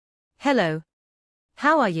Hello.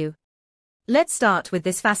 How are you? Let's start with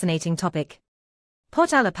this fascinating topic.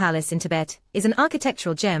 Potala Palace in Tibet is an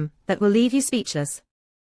architectural gem that will leave you speechless.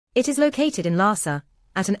 It is located in Lhasa,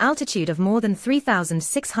 at an altitude of more than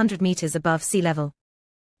 3,600 meters above sea level.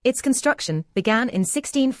 Its construction began in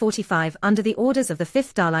 1645 under the orders of the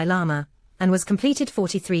 5th Dalai Lama, and was completed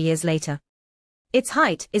 43 years later. Its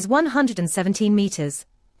height is 117 meters,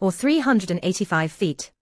 or 385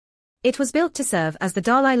 feet. It was built to serve as the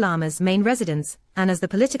Dalai Lama's main residence, and as the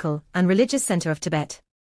political and religious center of Tibet.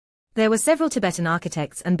 There were several Tibetan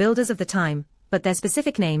architects and builders of the time, but their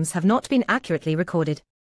specific names have not been accurately recorded.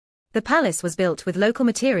 The palace was built with local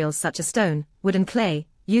materials such as stone, wood and clay,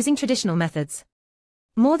 using traditional methods.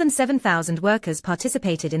 More than 7,000 workers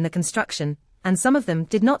participated in the construction, and some of them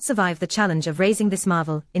did not survive the challenge of raising this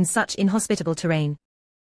marvel in such inhospitable terrain.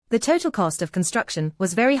 The total cost of construction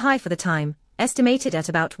was very high for the time, estimated at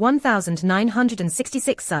about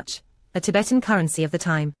 1,966 such, a Tibetan currency of the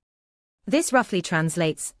time. This roughly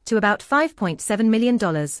translates to about $5.7 million,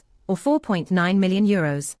 or 4.9 million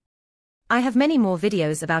euros. I have many more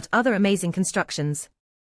videos about other amazing constructions.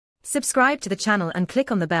 Subscribe to the channel and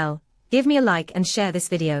click on the bell, give me a like and share this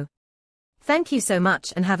video. Thank you so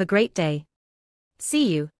much and have a great day.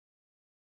 See you.